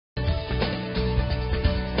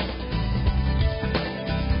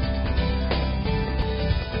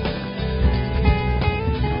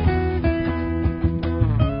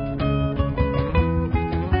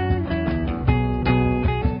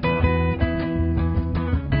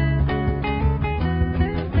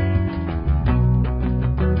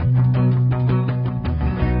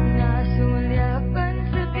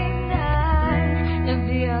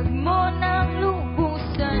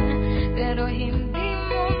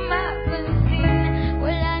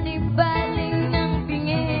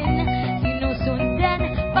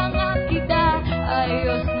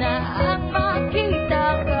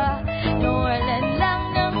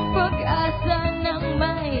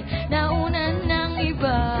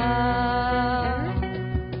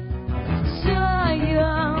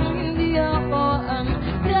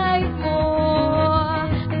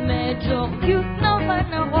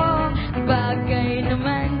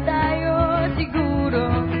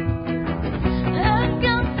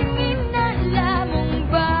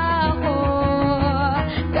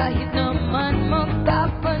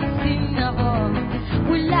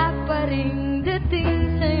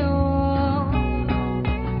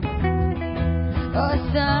Oh,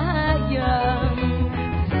 sayang.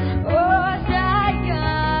 Oh, sayang.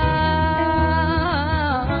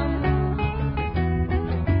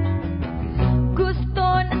 Gusto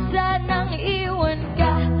na sanang iwan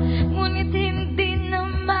ka, ngunit hindi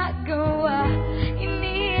na magawa.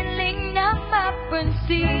 Inihiling na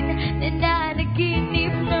mapansin,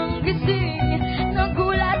 nananaginip ng gising.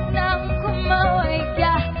 Nagulat nang kumaway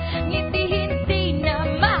ka, hindi na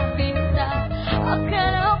mapinta.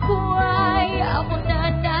 Akala ko ay ako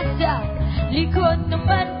na nasa likod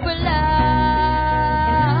naman pala.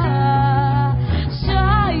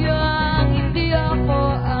 Sayang, hindi ako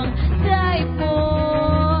ang type mo.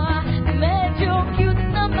 Medyo cute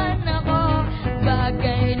naman ako,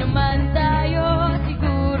 bagay naman tayo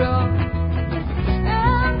siguro.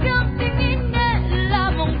 Hanggang tingin na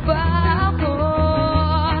lamang ba ako,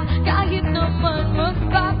 kahit naman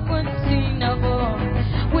magpapansin ako,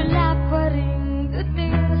 wala pa rin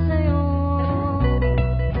dating sa'yo.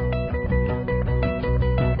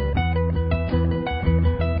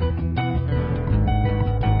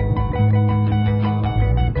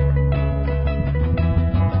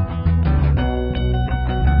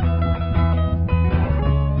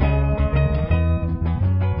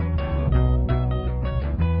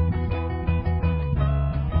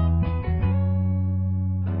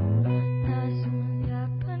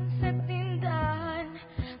 Nasulapan sa tindahan,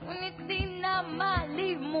 ngunit di na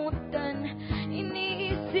malimutan.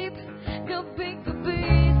 Iniisip gabi-gabi,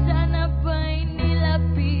 sana ba'y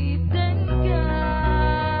nilapitan ka?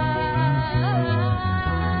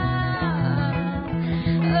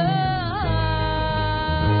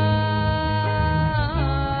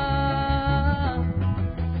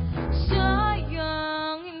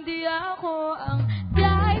 Sayang, hindi ako ang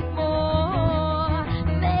type mo.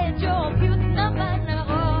 Medyo cute naman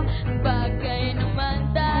ako, bagay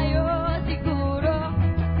naman tayo siguro.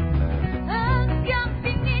 Hanggang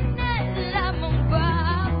tingin na lamang ba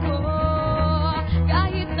ako,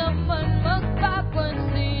 kahit naman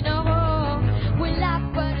magpapansin ako, wala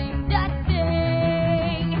pa rin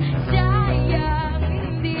dating. Sayang,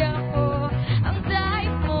 hindi ako ang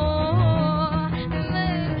type mo.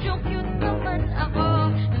 Medyo cute naman ako,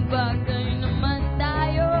 bagay naman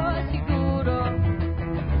tayo siguro.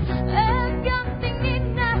 Hanggang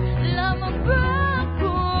tingin na lamang ba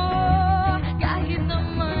ako, kahit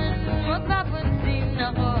naman magpapansin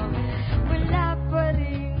ako, wala pa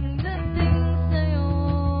rin dating sa'yo.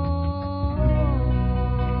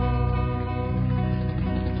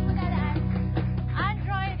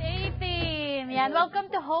 Android 18. Yan, welcome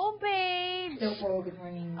to homepage. Hello po, good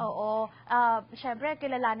morning. Oo. Siyempre,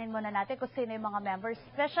 kilalanin muna natin kung sino yung mga members,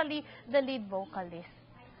 especially the lead vocalist.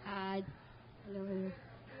 Hello.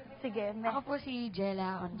 Sige, Ako po si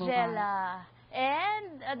Jella on vocal. Jella.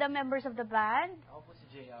 And the members of the band? Ako po si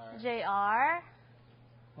JR. JR,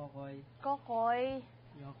 Kokoy. Kokoy,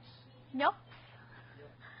 Yox. Nyok,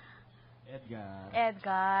 Edgar.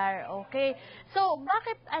 Edgar. Okay. So,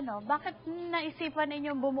 bakit naisipan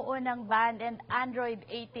ninyong bumuo ng band and Android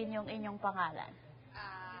 18 yung inyong pangalan?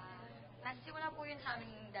 Nasisimula po yun sa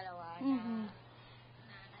aming dalawa Mhm.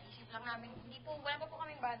 na naisip lang namin, wala pa po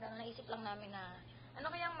kaming banda, naisip lang namin na ano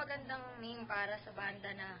kayang magandang name para sa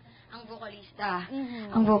banda na ang vocalista.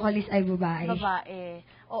 Mhm. Ang vocalist ay babae. Babae.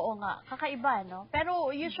 Oo nga. Kakaiba, no? Pero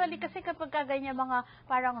usually kasi kapag ganyan mga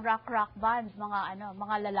parang rock bands,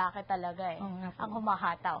 mga lalaki talaga eh. Oo nga po. Ang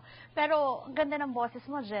humahataw. Pero ang ganda ng boses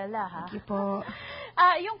mo, Jella, ha? Thank you po.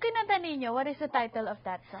 Yung kinanta ninyo, what is the title of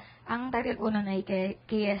that song? Ang title po nun ay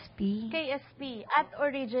KSP. KSP at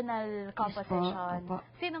original composition. Opo.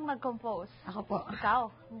 Sinong nag-compose? Ako po. Ikaw.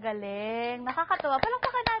 Ang galing. Nakakatuwa.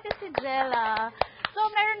 Palakpakan natin si Jella. So,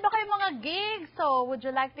 meron ba kayong mga gigs? So, would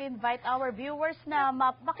you like to invite our viewers na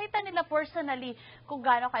makita nila personally kung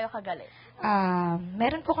gaano kayo kagaling?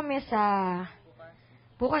 Meron po kami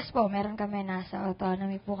bukas po, meron kami nasa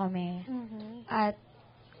autonomy po kami. Mhm. At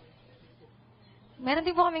meron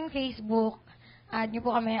din po kaming Facebook. Add nyo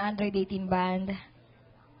po kami Android 18 Band.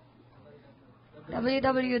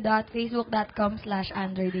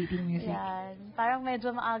 www.facebook.com/android18music. Yan. Parang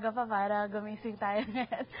medyo maaga pa para gumising tayo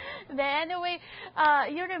ngayon. Then anyway,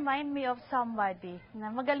 you remind me of somebody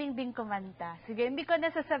na magaling din kumanta. Sige, hindi ko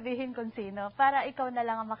na sasabihin kung sino para ikaw na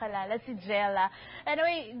lang ang makilala, si Jella.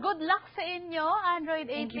 Anyway, good luck sa inyo,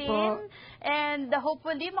 Android 18. Thank you po. And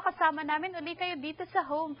hopefully makasama namin uli kayo dito sa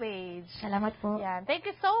homepage. Salamat po. Yan. Thank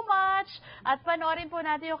you so much. At panoorin po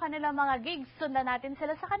natin yung kanilang mga gigs. Sundan natin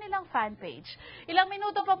sila sa kanilang fan page. Ilang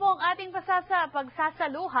minuto pa po ang ating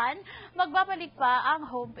pagsasaluhan. Magbabalik pa ang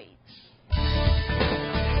homepage.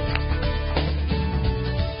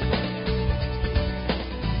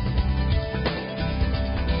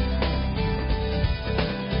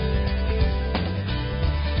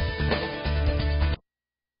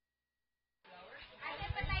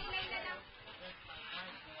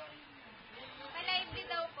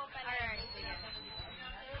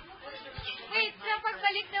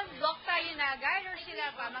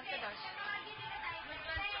 pa, magsados.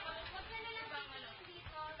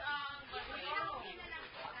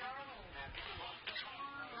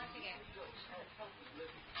 Sige.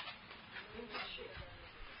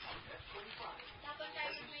 Laban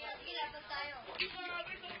tayo, sige, laban tayo.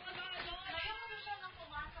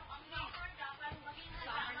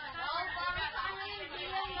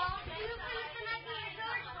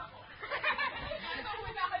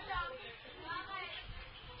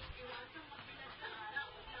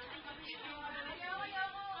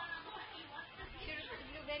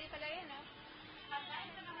 Blueberry pala yan, ah.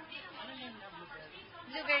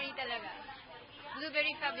 Blueberry talaga.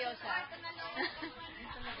 Blueberry Fabiosa.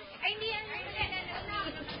 Ay, hindi yan. Blueberry.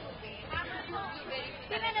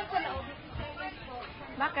 Sila na po na.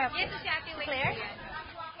 Bakit? Yes, si Ate Wait. Claire?